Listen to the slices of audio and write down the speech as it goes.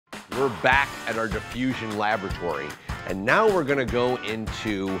We're back at our diffusion laboratory, and now we're gonna go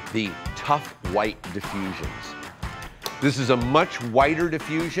into the Tough White Diffusions. This is a much whiter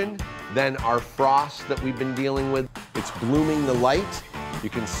diffusion than our frost that we've been dealing with. It's blooming the light.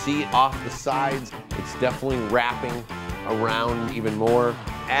 You can see it off the sides. It's definitely wrapping around even more.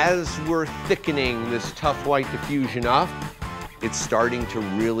 As we're thickening this Tough White Diffusion up, it's starting to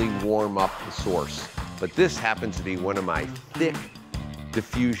really warm up the source. But this happens to be one of my thick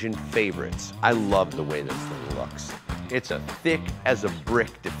diffusion favorites. I love the way this thing looks. It's a thick as a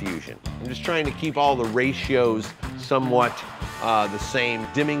brick diffusion. I'm just trying to keep all the ratios somewhat the same,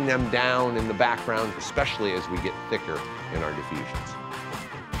 dimming them down in the background, especially as we get thicker in our diffusions.